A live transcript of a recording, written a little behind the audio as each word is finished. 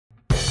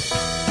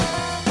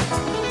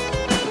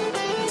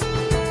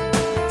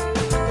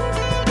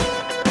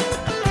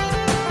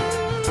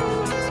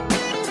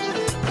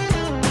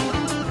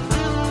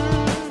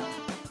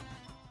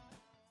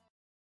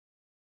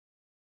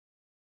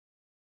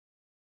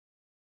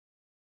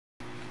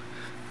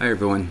Hi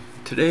everyone,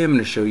 today I'm going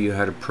to show you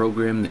how to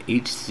program the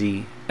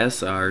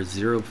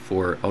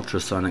HC-SR04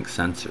 ultrasonic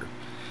sensor.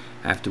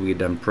 After we get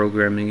done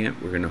programming it,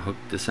 we're going to hook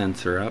the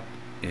sensor up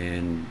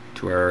and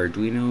to our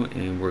Arduino,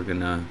 and we're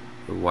going to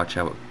watch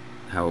how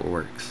it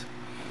works.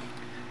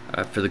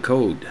 For the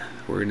code,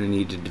 we're going to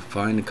need to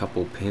define a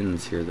couple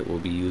pins here that we'll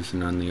be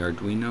using on the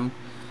Arduino.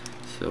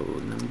 So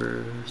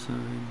number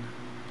sign,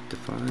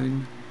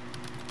 define,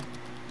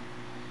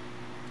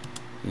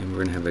 and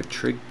we're going to have a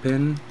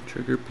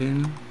trigger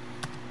pin,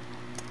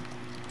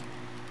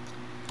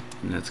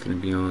 and that's going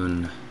to be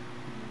on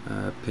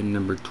pin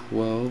number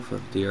 12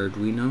 of the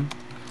Arduino.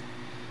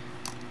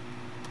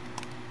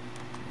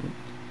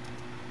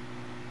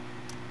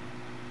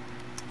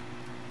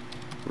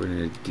 We're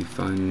going to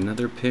define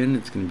another pin.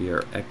 It's going to be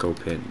our echo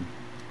pin,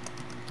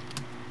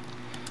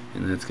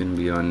 and that's going to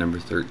be on number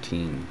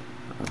 13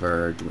 of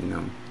our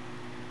Arduino.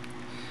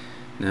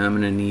 Now I'm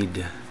going to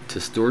need to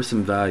store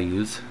some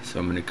values, so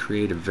I'm going to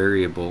create a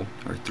variable,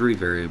 or 3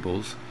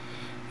 variables,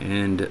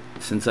 and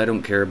since I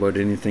don't care about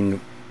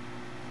anything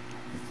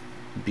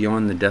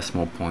beyond the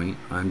decimal point,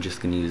 I'm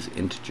just going to use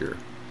integer.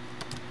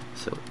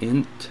 So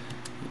int,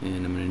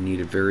 and I'm going to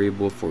need a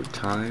variable for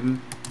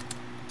time,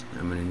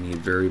 I'm going to need a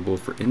variable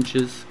for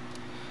inches,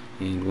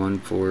 and one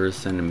for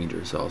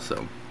centimeters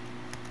also.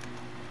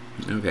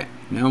 Okay,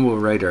 now we'll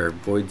write our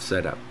void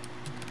setup.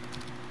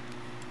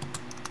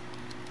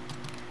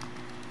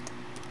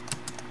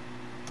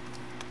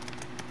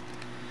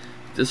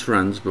 This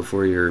runs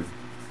before your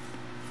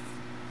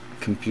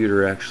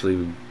computer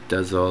actually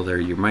does all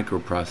your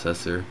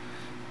microprocessor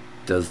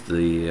does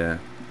the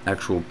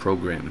actual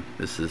program.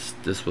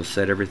 This will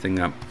set everything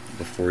up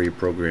before your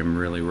program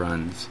really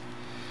runs.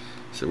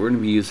 So we're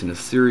going to be using a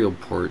serial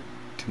port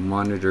to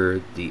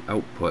monitor the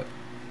output,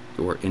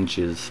 or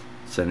inches,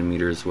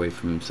 centimeters away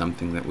from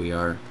something that we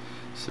are.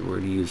 So we're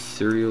going to use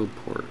serial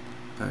port,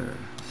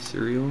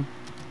 serial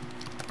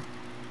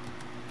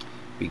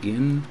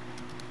begin,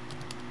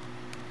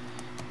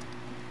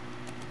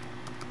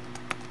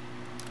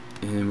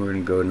 and we're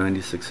going to go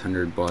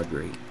 9600 baud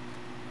rate.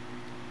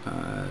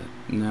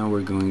 Now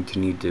we're going to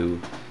need to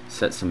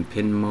set some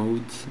pin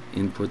modes,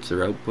 inputs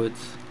or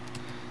outputs.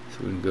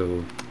 So we're going to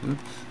go,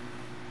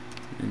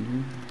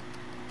 enter,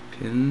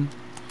 pin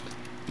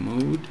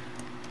mode,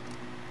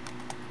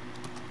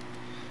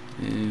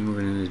 and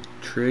we're going to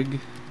trig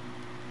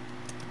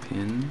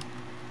pin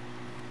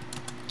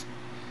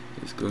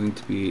is going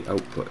to be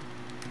output.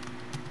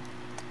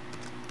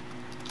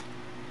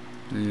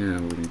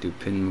 Now we're going to do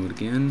pin mode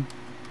again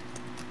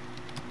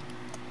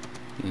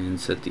and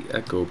set the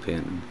echo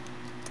pin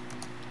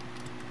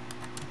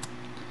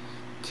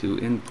to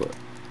input,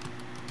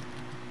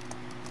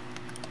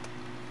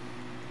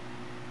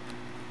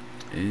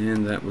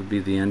 and that would be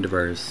the end of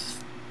our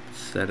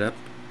setup.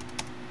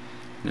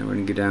 Now we're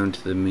going to get down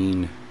to the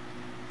main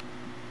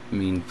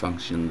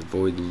function, the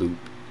void loop.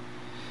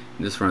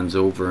 This runs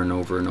over and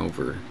over and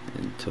over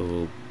until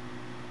we'll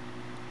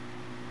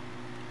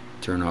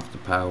turn off the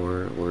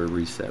power or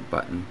reset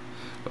button.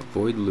 But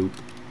void loop,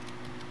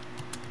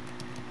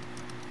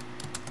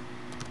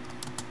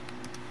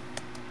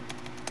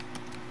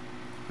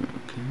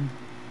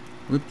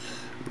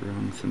 whoops,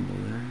 wrong symbol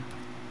there.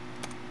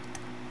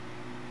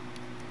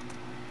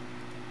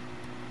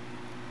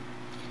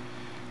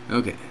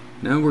 Okay,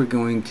 now we're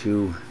going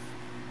to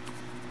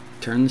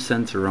turn the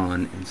sensor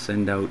on and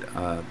send out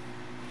a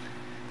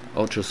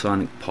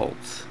ultrasonic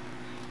pulse.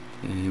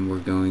 And we're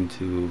going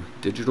to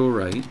digital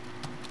write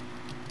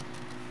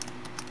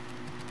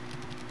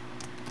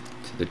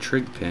to the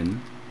trig pin,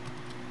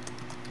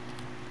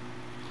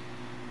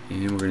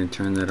 and we're going to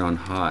turn that on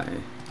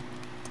high.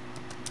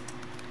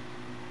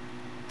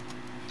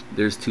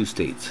 There's 2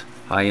 states,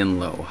 high and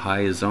low.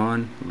 High is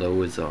on,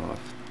 low is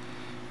off.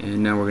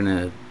 And now we're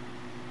going to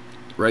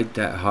write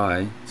that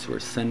high, so we're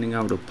sending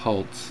out a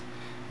pulse,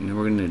 and then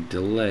we're going to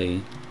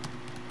delay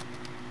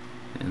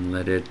and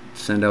let it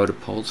send out a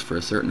pulse for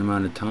a certain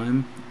amount of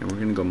time, and we're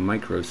going to go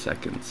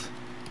microseconds.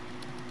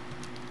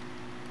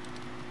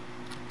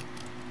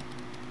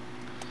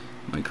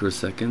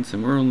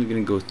 And we're only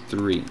going to go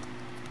 3.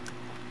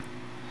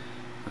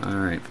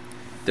 Alright,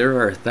 there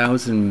are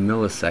 1,000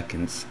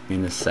 milliseconds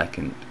in a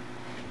second,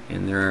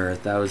 and there are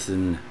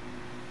 1,000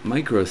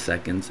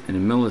 microseconds in a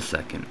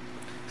millisecond.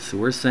 So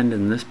we're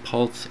sending this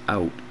pulse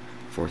out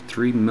for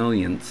 3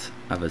 millionths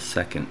of a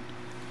second,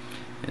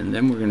 and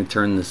then we're going to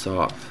turn this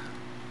off.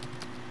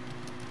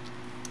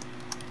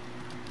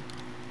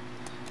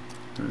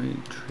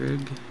 Alright,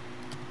 trig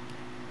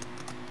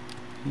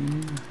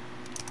in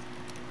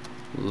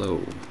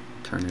low,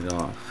 turn it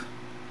off.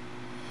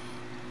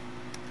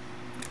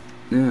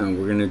 Now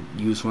we're going to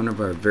use one of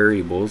our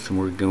variables, and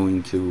we're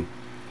going to,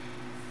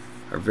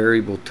 our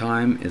variable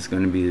time is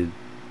going to be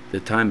the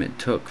time it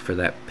took for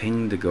that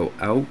ping to go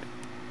out,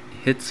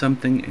 hit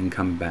something, and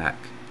come back.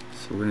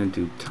 So we're going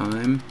to do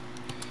time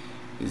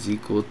is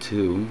equal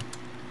to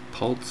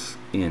pulse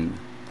in,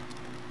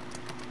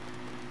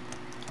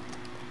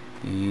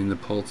 and the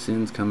pulse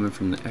in is coming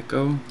from the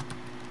echo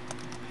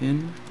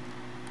pin,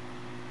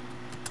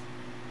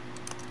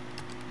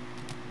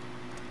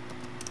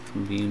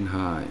 from being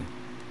high.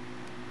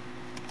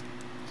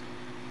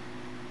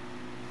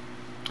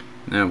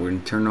 Now we're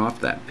going to turn off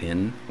that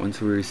pin.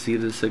 Once we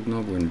receive the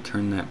signal, we're going to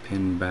turn that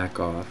pin back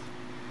off.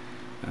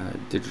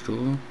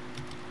 Digital,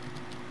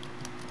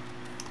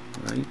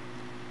 right.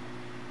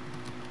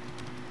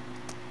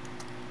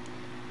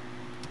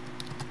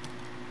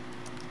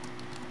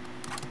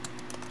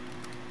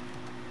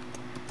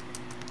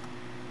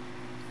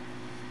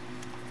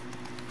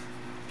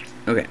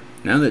 Okay,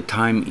 now that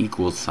time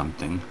equals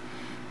something,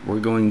 we're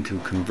going to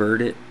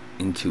convert it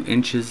into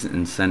inches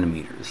and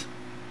centimeters.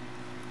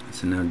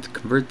 So now to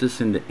convert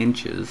this into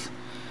inches,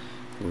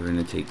 we're going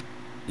to take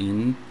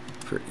in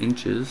for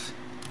inches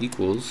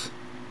equals,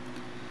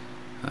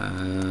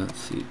 let's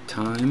see,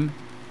 time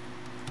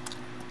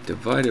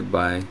divided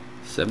by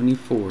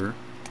 74,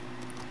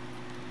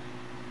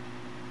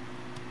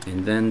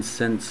 and then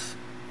since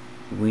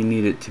we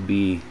need it to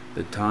be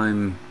the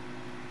time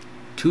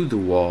to the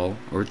wall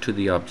or to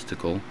the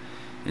obstacle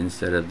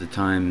instead of the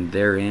time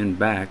there and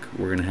back,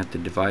 we're going to have to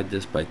divide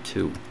this by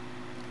 2.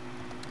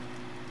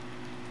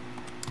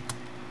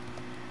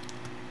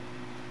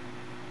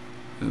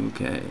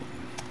 Okay,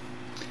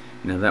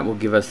 now that will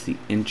give us the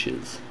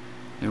inches.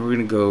 Now we're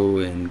going to go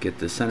and get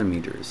the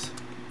centimeters.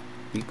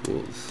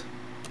 Equals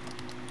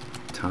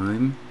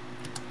time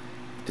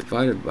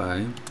divided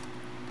by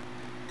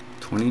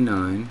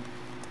 29,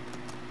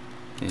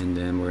 and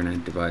then we're going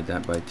to divide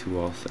that by 2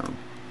 also.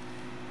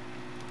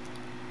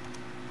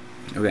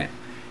 Okay,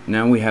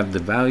 now we have the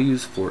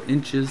values for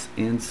inches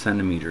and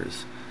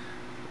centimeters.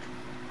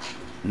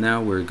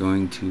 Now we're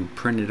going to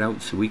print it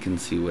out so we can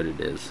see what it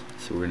is.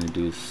 So we're going to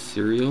do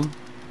serial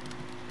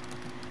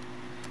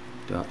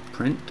dot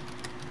print,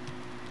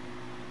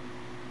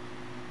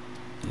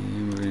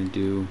 and we're going to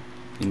do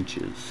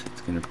inches.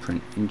 It's going to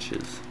print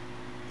inches.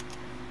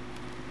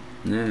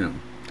 Now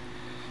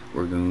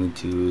we're going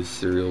to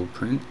serial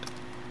print,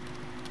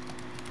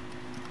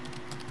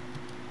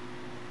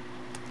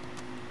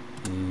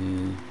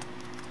 and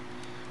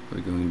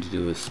we're going to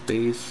do a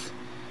space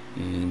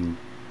and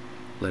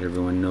let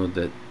everyone know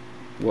that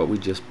what we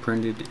just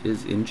printed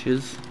is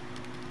inches.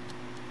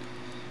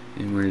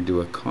 And we're going to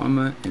do a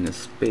comma and a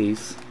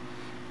space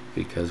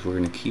because we're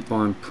going to keep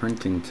on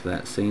printing to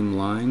that same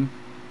line,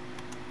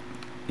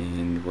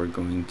 and we're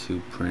going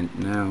to print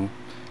now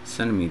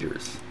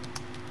centimeters.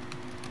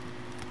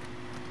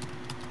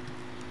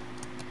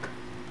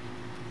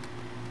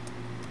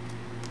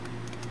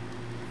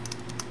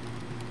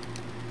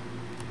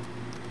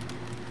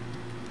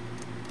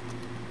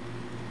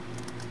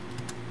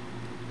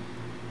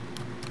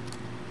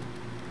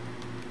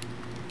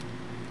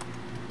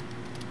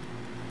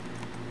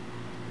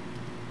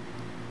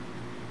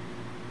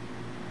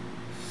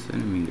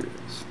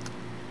 Centimeters.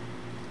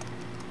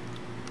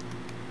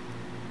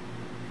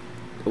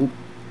 Oh,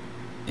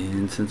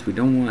 and since we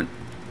don't want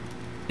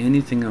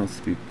anything else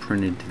to be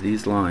printed to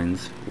these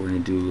lines, we're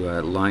going to do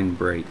a line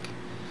break.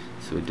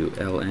 So we do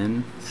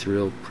LN,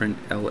 serial print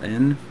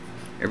LN.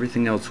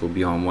 Everything else will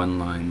be on one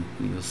line.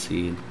 You'll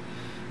see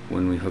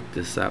when we hook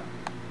this up.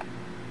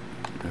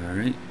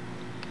 Alright,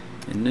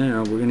 and now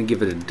we're going to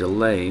give it a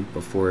delay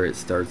before it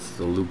starts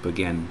the loop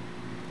again.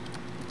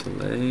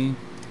 Delay.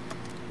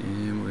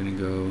 And we're going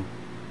to go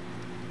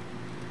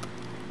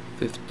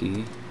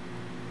 50,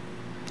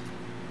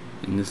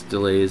 and this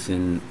delay is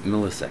in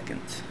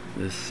milliseconds.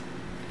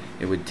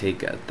 It would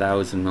take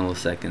 1,000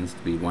 milliseconds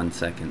to be 1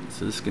 second.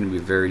 So this is going to be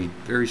a very,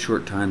 very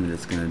short time that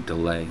it's going to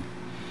delay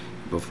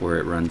before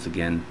it runs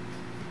again.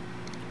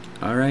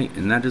 Alright,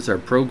 and that is our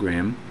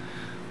program.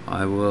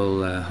 I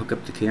will hook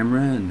up the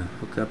camera and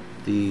hook up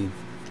the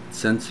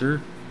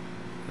sensor,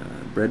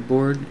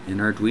 breadboard,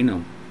 and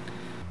Arduino.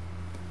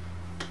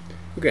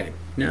 Okay,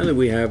 now that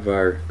we have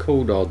our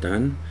code all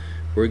done,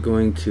 we're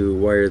going to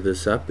wire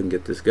this up and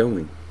get this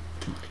going.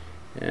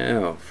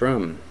 Now,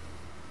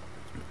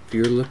 if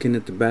you're looking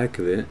at the back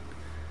of it,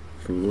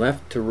 from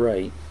left to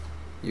right,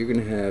 you're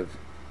going to have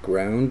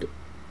ground,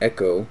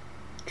 echo,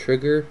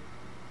 trigger,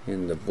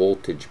 and the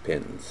voltage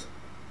pins.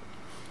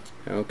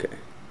 Okay,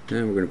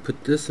 now we're going to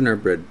put this in our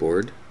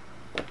breadboard.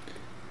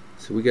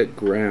 So we got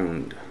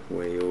ground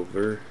way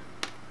over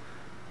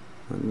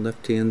on the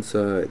left hand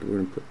side. We're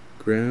going to put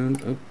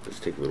ground. Oh, let's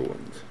take little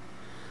ones.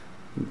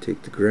 I'm going to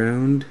take the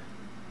ground,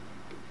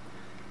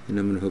 and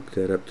I'm going to hook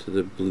that up to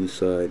the blue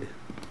side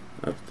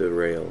of the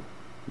rail,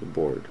 the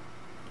board.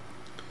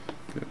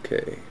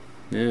 Okay,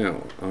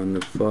 now on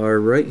the far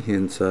right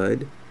hand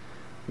side,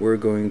 we're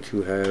going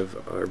to have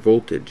our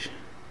voltage.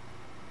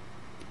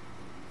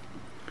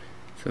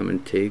 So I'm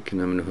going to take and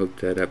I'm going to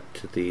hook that up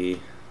to the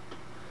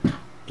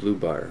blue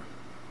bar.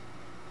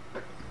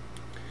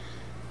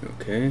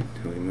 Okay,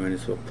 now we might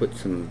as well put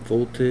some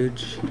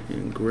voltage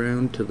and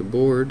ground to the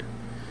board.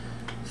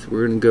 So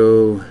we're going to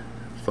go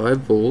 5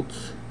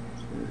 volts,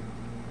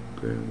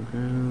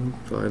 ground,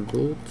 5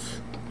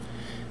 volts,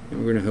 and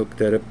we're going to hook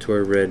that up to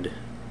our red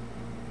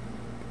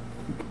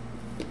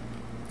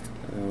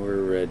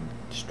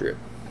strip.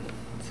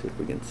 Let's see if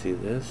we can see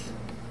this.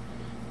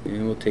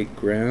 And we'll take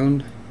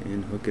ground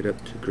and hook it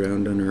up to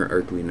ground on our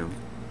Arduino.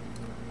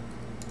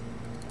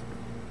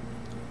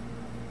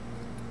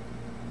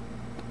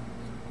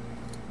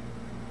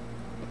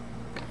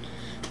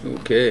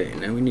 Okay,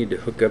 now we need to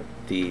hook up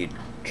the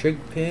trig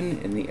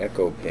pin and the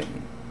echo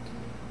pin.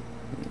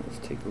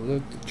 Let's take a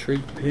look. The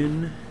trig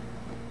pin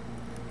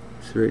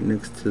is right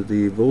next to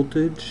the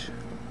voltage.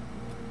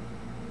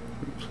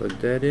 Plug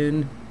that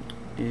in,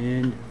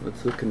 and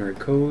let's look in our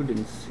code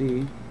and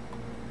see.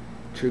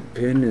 Trig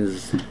pin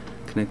is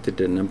connected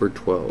to number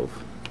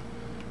 12.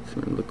 So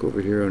we're going to look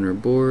over here on our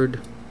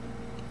board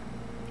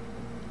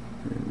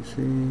and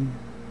see.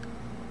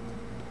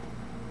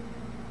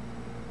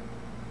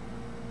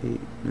 8,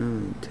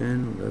 9,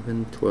 10,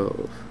 11,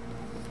 12.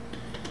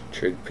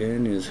 Trig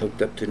pin is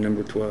hooked up to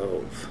number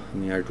 12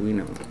 on the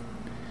Arduino.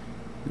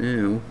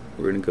 Now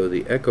we're going to go to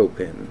the echo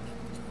pin.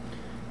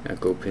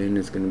 Echo pin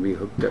is going to be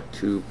hooked up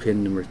to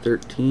pin number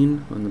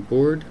 13 on the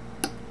board.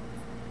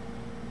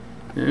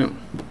 Now,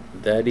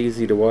 that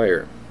easy to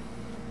wire.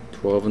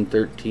 12 and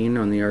 13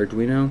 on the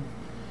Arduino.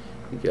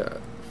 You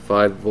got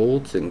 5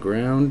 volts and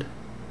ground,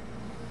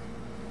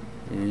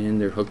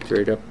 and they're hooked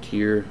right up to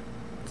your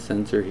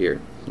sensor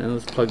here. Now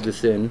let's plug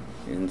this in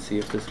and see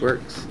if this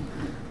works.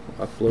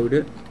 We'll upload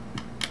it.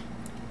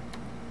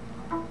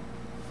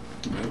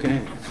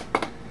 Okay.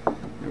 Now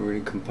we're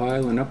going to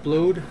compile and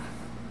upload.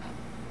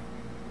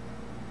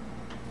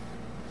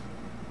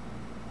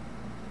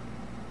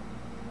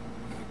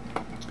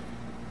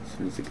 As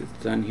soon as it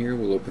gets done here,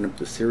 we'll open up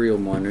the serial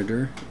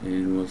monitor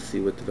and we'll see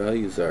what the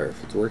values are,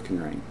 if it's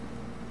working right.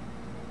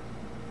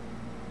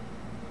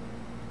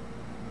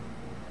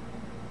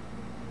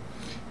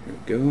 There we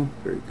go,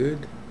 very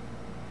good.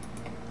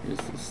 Here's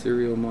the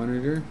serial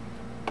monitor.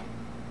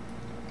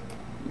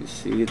 You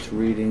see it's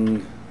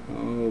reading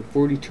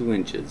 42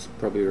 inches,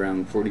 probably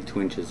around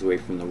 42 inches away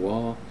from the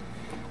wall.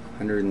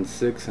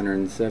 106,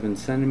 107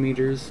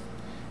 centimeters.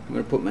 I'm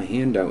going to put my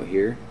hand out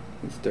here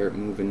and start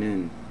moving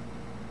in.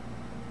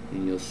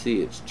 And you'll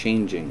see it's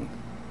changing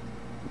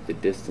with the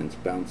distance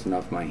bouncing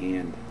off my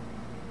hand.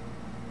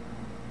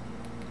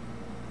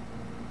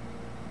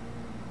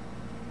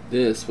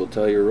 This will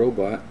tell your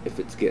robot if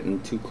it's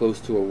getting too close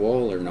to a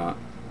wall or not.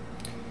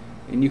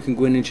 And you can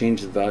go in and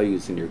change the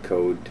values in your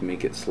code to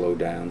make it slow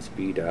down,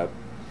 speed up.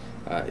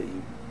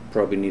 You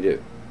probably need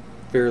it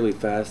fairly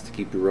fast to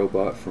keep your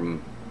robot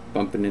from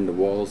bumping into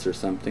walls or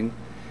something.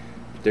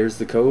 But there's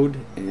the code,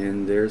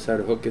 and there's how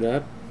to hook it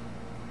up.